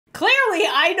Finally,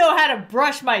 I know how to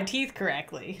brush my teeth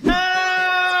correctly.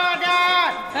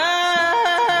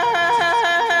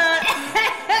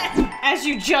 As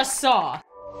you just saw.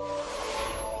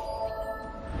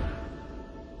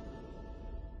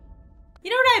 You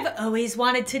know what I've always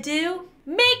wanted to do?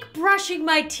 Make brushing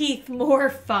my teeth more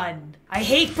fun. I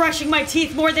hate brushing my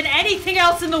teeth more than anything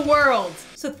else in the world.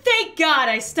 So thank God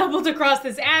I stumbled across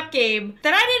this app game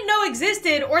that I didn't know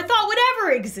existed or thought would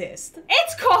ever exist.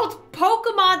 It's called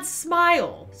Pokemon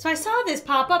Smile. So I saw this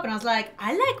pop up and I was like,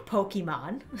 I like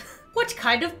Pokemon. What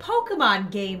kind of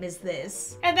Pokemon game is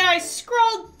this? And then I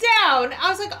scrolled down. I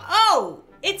was like, oh,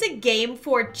 it's a game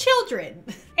for children.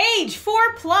 Age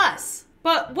 4+.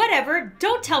 But whatever,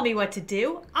 don't tell me what to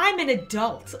do. I'm an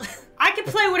adult. I can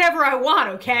play whatever I want,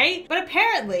 okay? But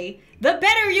apparently, the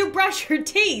better you brush your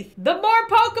teeth, the more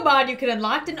Pokemon you can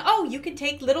unlock, and oh, you can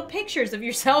take little pictures of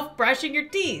yourself brushing your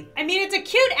teeth. I mean, it's a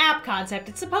cute app concept.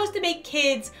 It's supposed to make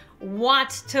kids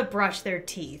want to brush their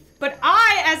teeth. But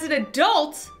I, as an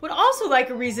adult, would also like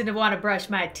a reason to want to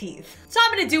brush my teeth. So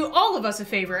I'm gonna do all of us a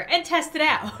favor and test it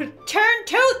out. Turn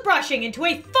toothbrushing into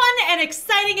a fun and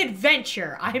exciting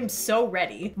adventure. I'm so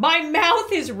ready. My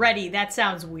mouth is ready. That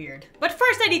sounds weird. But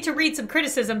first I need to read some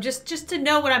criticism just to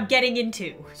know what I'm getting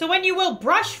into. So when you will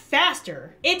brush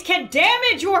faster, it can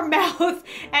damage your mouth.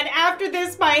 And after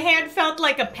this, my hand felt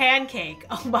like a pancake.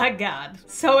 Oh my God,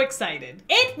 so excited.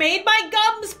 It made my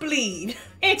gums bleed.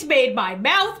 It made my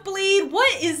mouth bleed.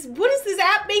 What does this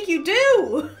app make you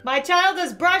do? My child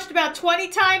has brushed about 20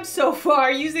 times so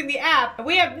far using the app.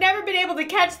 We have never been able to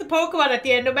catch the Pokemon at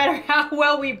the end, no matter how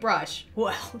well we brush.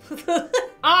 Well,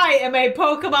 I am a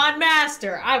Pokemon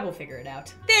master. I will figure it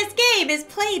out. This game is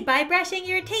played by brushing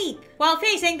your teeth while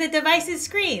facing the device's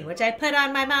screen, which I put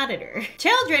on my monitor.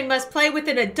 Children must play with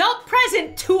an adult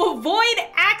present to avoid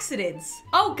accidents.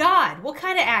 Oh God, what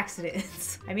kind of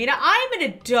accidents? I mean, I'm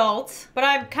an adult, but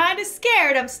I'm kind of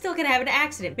scared I'm still gonna have an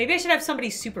accident. Maybe I should have somebody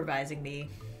supervising me.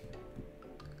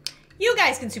 You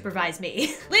guys can supervise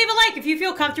me. Leave a like if you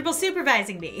feel comfortable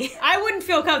supervising me. I wouldn't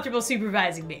feel comfortable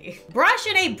supervising me. Brush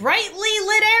in a brightly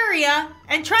lit area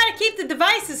and try to keep the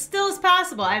device as still as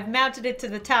possible. I've mounted it to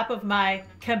the top of my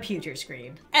computer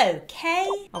screen. Okay.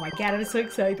 Oh my God, I'm so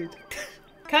excited.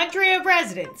 Country of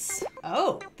residence.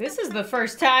 Oh, this is the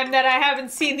first time that I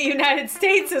haven't seen the United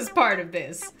States as part of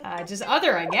this. Just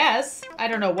other, I guess. I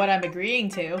don't know what I'm agreeing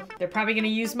to. They're probably gonna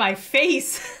use my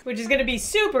face, which is gonna be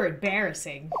super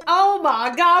embarrassing. Oh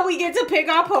my God, we get to pick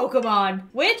our Pokemon.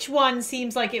 Which one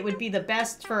seems like it would be the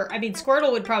best for, I mean,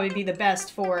 Squirtle would probably be the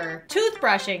best for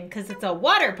toothbrushing because it's a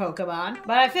water Pokemon,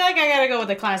 but I feel like I gotta go with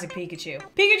the classic Pikachu.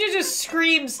 Pikachu just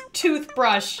screams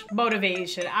toothbrush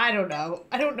motivation. I don't know.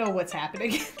 I don't know what's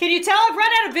happening. Can you tell I've run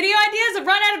out of video ideas? I've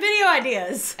run out of video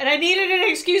ideas. And I needed an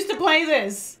excuse to play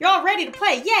this. You're all ready to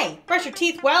play, yay! Brush your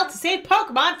teeth well to save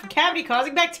Pokemon from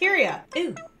cavity-causing bacteria.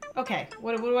 Ooh, okay,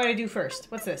 what do I do first?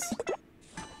 What's this?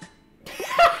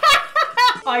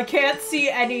 I can't see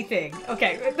anything.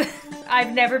 Okay,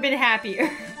 I've never been happier.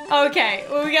 Okay,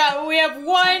 we have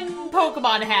one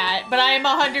Pokemon hat, but I am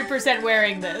 100%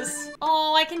 wearing this.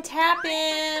 Oh, I can tap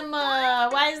him.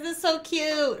 Why is this so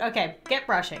cute? Okay, get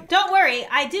brushing. Don't worry,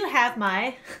 I do have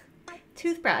my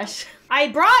toothbrush. I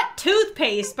brought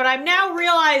toothpaste, but I'm now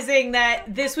realizing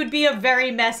that this would be a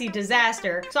very messy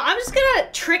disaster. So I'm just gonna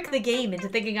trick the game into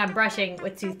thinking I'm brushing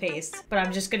with toothpaste, but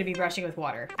I'm just gonna be brushing with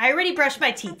water. I already brushed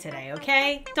my teeth today,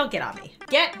 okay? Don't get on me.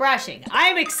 Get brushing.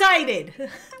 I'm excited.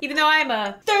 Even though I'm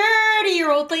a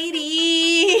 30-year-old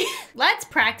lady. Let's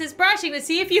practice brushing to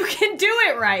see if you can do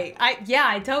it right.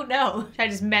 I don't know. Should I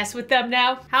just mess with them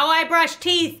now? How I brush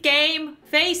teeth, game.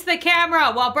 Face the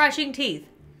camera while brushing teeth.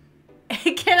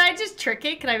 Can I just trick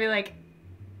it? Can I be like,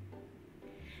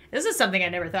 this is something I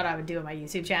never thought I would do on my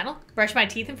YouTube channel. Brush my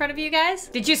teeth in front of you guys.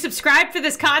 Did you subscribe for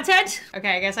this content?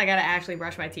 Okay, I guess I gotta actually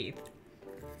brush my teeth.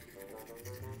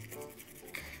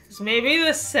 This may be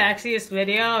the sexiest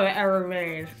video I've ever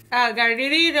made. Oh, gotta do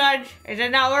these ones. Is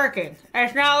it not working?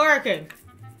 It's not working.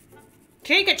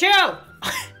 Pikachu!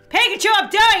 Pikachu, I'm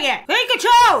doing it!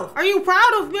 Pikachu! Are you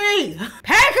proud of me?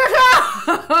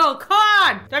 Pikachu! Oh, come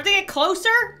on! Do I have to get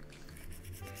closer?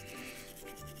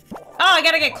 Oh, I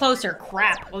gotta get closer.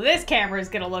 Crap. Well, this camera is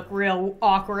gonna look real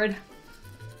awkward.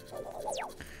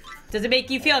 Does it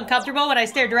make you feel uncomfortable when I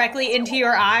stare directly into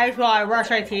your eyes while I brush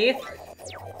my teeth?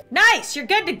 Nice! You're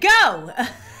good to go!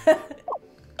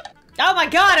 Oh my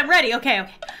God, I'm ready. Okay.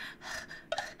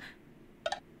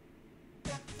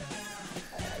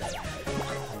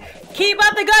 Keep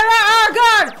up the good work! Oh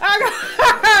God!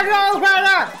 Oh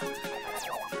God!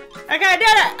 Okay, I did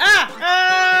it!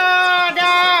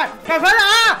 God!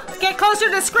 Get closer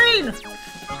to the screen!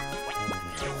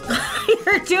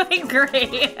 You're doing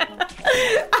great.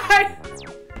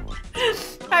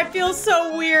 I feel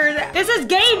so weird. This is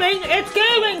gaming. It's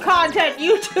gaming content,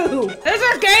 YouTube. This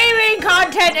is gaming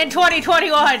content in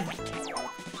 2021.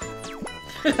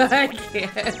 I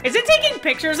can't. Is it taking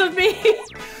pictures of me?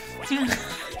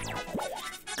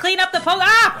 Clean up the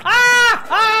Pokemon.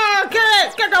 Get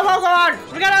it! Get the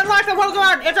Pokemon! We gotta unlock the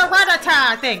Pokemon! It's a Rattata,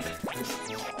 I think.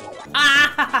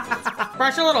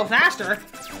 Brush a little faster.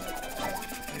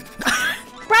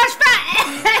 Brush fast!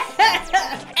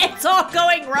 It's all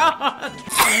going wrong.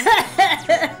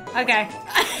 Okay.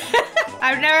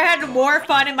 I've never had more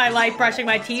fun in my life brushing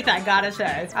my teeth, I gotta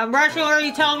say. I'm brushing where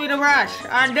you tell me to brush.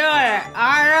 I'm doing it.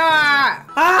 I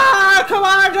know it. Come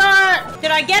on, do it!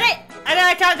 Did I get it? And then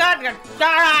I can't get it.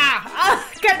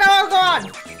 Get the Pokemon!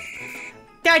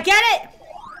 Did I get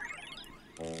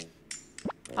it?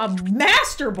 A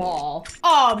Master Ball?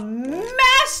 A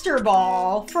Master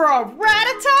Ball for a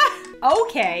Rattata?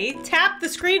 Okay, tap the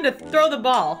screen to throw the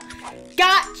ball.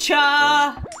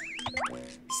 Gotcha!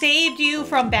 Saved you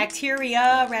from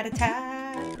bacteria,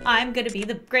 Rattata. I'm gonna be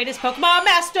the greatest Pokemon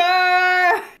Master!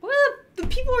 Well, the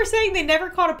people were saying they never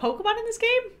caught a Pokemon in this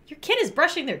game? Your kid is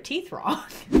brushing their teeth wrong.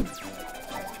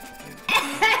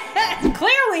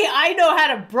 Clearly, I know how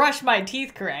to brush my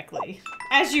teeth correctly.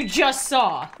 As you just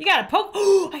saw. You got a poke.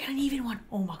 Oh, I got an even one.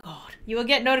 Oh my god. You will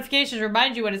get notifications to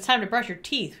remind you when it's time to brush your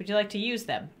teeth. Would you like to use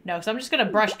them? No, because I'm just gonna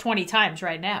brush 20 times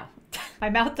right now. My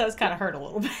mouth does kind of hurt a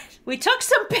little bit. We took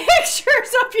some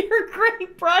pictures of your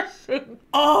great brushing.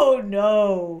 Oh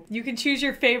no. You can choose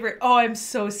your favorite. Oh, I'm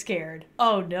so scared.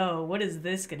 Oh no, what is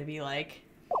this gonna be like?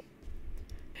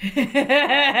 Wait,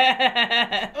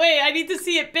 I need to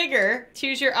see it bigger.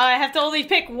 Choose your, I have to only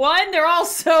pick one? They're all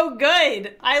so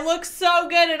good. I look so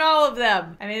good in all of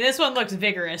them. I mean, this one looks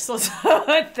vigorous. Let's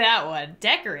put that one.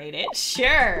 Decorate it,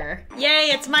 sure. Yay,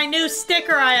 it's my new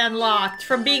sticker I unlocked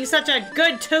from being such a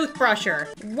good toothbrusher.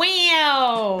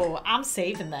 Wow, I'm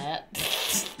saving that.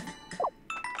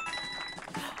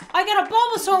 I got a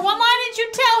Bulbasaur. Why didn't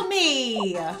you tell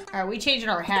me? All right, we changing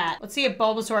our hat. Let's see if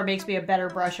Bulbasaur makes me a better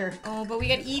brusher. Oh, but we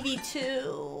got Eevee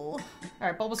too. All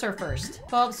right, Bulbasaur first.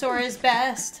 Bulbasaur is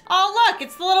best. Oh, look,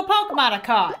 it's the little Pokemon I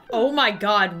caught. Oh my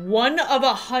God, 1 of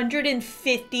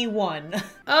 151.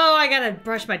 Oh, I gotta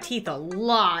brush my teeth a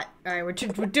lot. All right, we're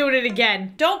doing it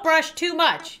again. Don't brush too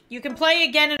much. You can play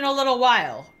again in a little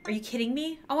while. Are you kidding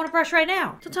me? I wanna brush right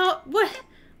now. What?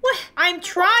 I'm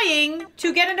trying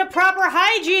to get into proper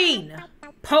hygiene,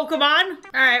 Pokemon.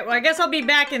 All right, well, I guess I'll be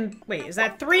back in, wait, is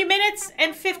that 3 minutes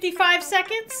and 55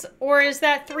 seconds? Or is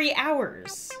that 3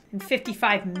 hours and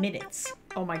 55 minutes?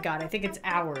 Oh my God, I think it's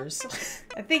hours.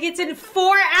 I think it's in 4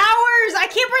 hours. I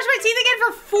can't brush my teeth again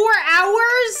for 4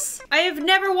 hours? I have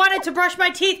never wanted to brush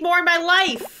my teeth more in my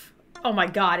life. Oh my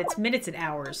God, it's minutes and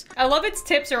hours. I love its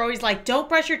tips are always like, don't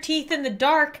brush your teeth in the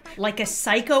dark like a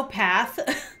psychopath.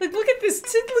 Like, look at this,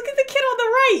 look at the kid on the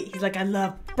right. He's like, I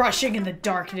love brushing in the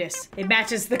darkness. It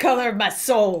matches the color of my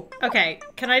soul. Okay,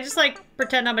 can I just like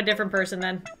pretend I'm a different person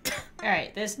then? All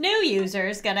right, this new user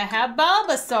is gonna have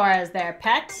Bulbasaur as their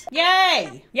pet.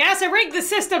 Yay! Yes, I rigged the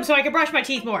system so I can brush my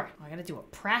teeth more. I gotta do a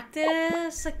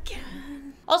practice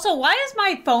again. Also, why is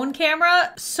my phone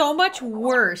camera so much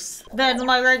worse than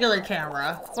my regular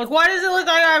camera? Like, why does it look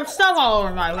like I have stuff all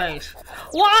over my face?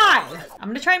 Why? I'm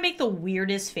gonna try and make the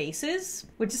weirdest faces,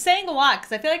 which is saying a lot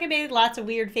because I feel like I made lots of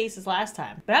weird faces last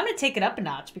time. But I'm gonna take it up a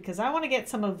notch because I wanna get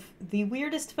some of the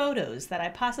weirdest photos that I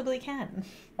possibly can.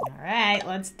 All right,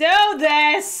 let's do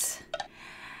this.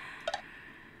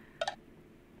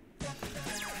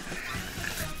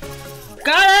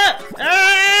 Got it!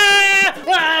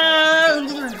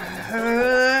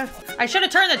 I should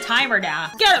have turned the timer down.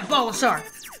 Get it, Bulbasaur!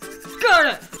 Get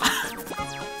it!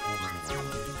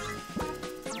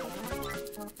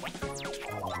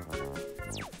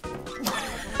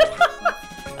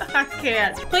 I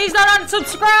can't. Please don't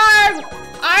unsubscribe!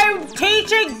 I'm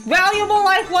teaching valuable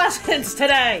life lessons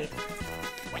today.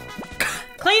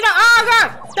 Clean up. Oh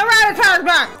God! The Rattata's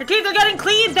back! The teeth are getting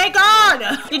clean, thank God!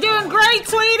 You're doing great,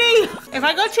 sweetie! If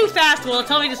I go too fast, will it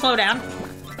tell me to slow down?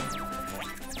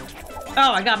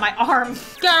 Oh, I got my arm.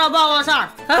 Get a Bulbasaur!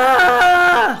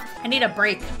 I need a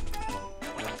break.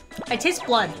 I taste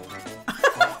blood.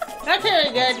 That's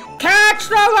really good. Catch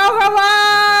the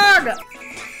Pokemon!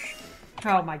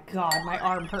 Oh my God, my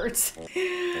arm hurts.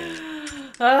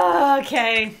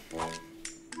 Okay.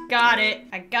 Got it.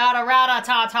 I got a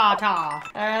Rattata.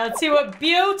 Alright, let's see what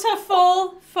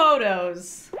beautiful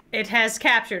photos it has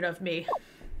captured of me.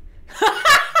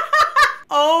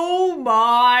 Oh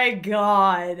my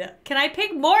god. Can I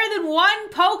pick more than one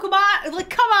Pokemon? Like,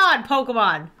 come on,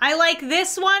 Pokemon. I like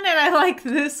this one and I like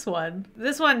this one.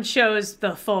 This one shows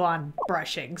the full-on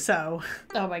brushing, so.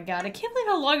 Oh my god, I can't believe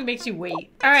how long it makes you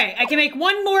wait. All right, I can make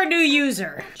one more new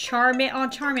user.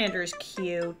 Charmander's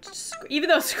cute. Even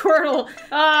though Squirtle,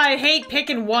 I hate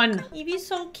picking one. Eevee's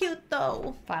so cute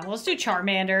though. Fine, well, let's do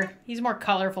Charmander. He's more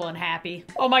colorful and happy.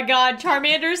 Oh my god,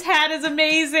 Charmander's hat is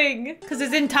amazing because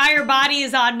his entire body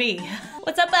is on me.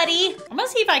 What's up, buddy? I'm gonna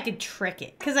see if I could trick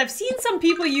it because I've seen some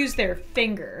people use their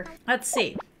finger. Let's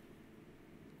see.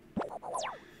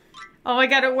 Oh my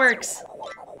god, it works.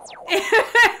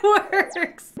 It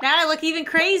works. Now I look even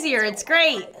crazier. It's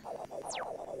great.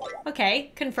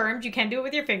 Okay, confirmed. You can do it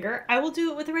with your finger. I will do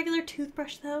it with a regular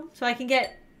toothbrush though, so I can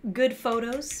get good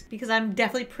photos because I'm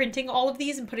definitely printing all of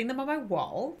these and putting them on my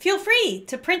wall. Feel free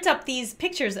to print up these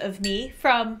pictures of me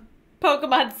from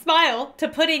Pokemon Smile to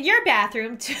put in your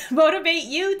bathroom to motivate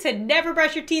you to never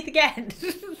brush your teeth again.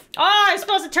 Oh, I'm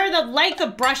supposed to turn the length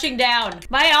of brushing down.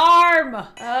 My arm.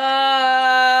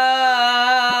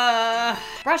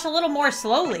 Brush a little more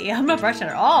slowly. I'm not brushing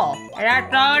at all. Is that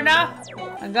slow enough?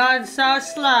 I'm going so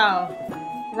slow.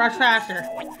 Brush faster.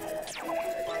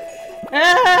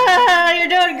 You're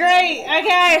doing great.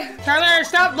 Okay. Charmander,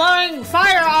 stop blowing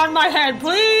fire on my head,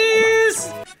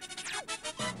 please.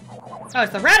 Oh,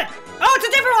 it's the Reddit. Oh, it's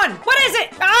a different one. What is it?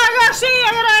 Oh, I gotta see.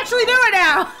 I gotta actually do it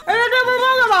now. It's a different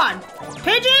Pokemon.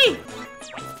 Pidgey.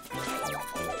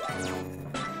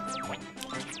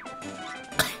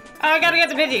 I gotta get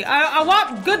the Pidgey. I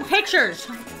want good pictures.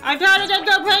 I'm trying to get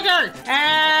good pictures.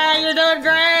 Hey, you're doing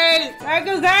great. Thank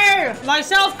you, Gary. My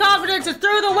self-confidence is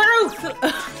through the roof.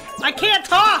 I can't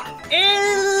talk.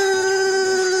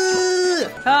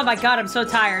 Oh my god, I'm so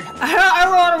tired. I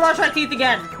don't want to brush my teeth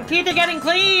again. My teeth are getting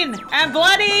clean and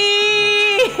bloody.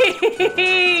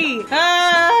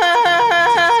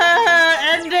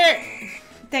 End it.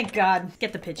 Thank god.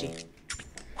 Get the Pidgey.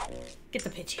 Get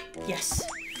the Pidgey. Yes.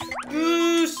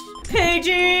 Goose.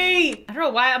 Pidgey. I don't know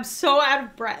why I'm so out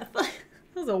of breath.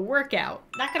 That was a workout.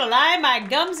 Not gonna lie, my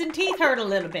gums and teeth hurt a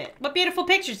little bit. What beautiful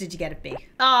pictures did you get of me?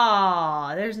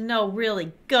 Aw, there's no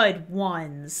really good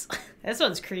ones. This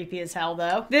one's creepy as hell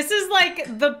though. This is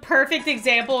like the perfect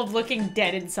example of looking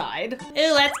dead inside.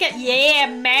 Ooh, let's get, yeah,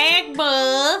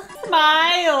 magma.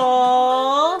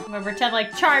 Smile. I'm gonna pretend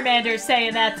like Charmander's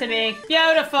saying that to me.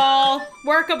 Beautiful.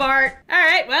 Work of art. All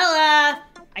right, well,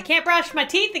 I can't brush my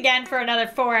teeth again for another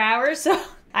 4 hours, so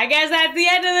I guess that's the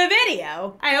end of the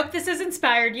video. I hope this has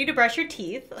inspired you to brush your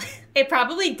teeth. It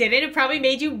probably didn't. It probably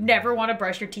made you never want to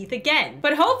brush your teeth again.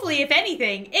 But hopefully, if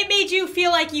anything, it made you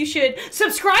feel like you should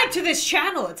subscribe to this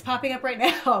channel. It's popping up right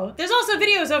now. There's also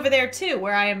videos over there too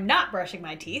where I am not brushing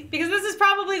my teeth because this is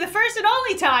probably the first and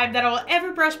only time that I will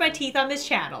ever brush my teeth on this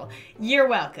channel. You're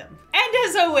welcome. And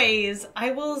as always,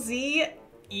 I will see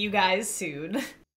you guys soon.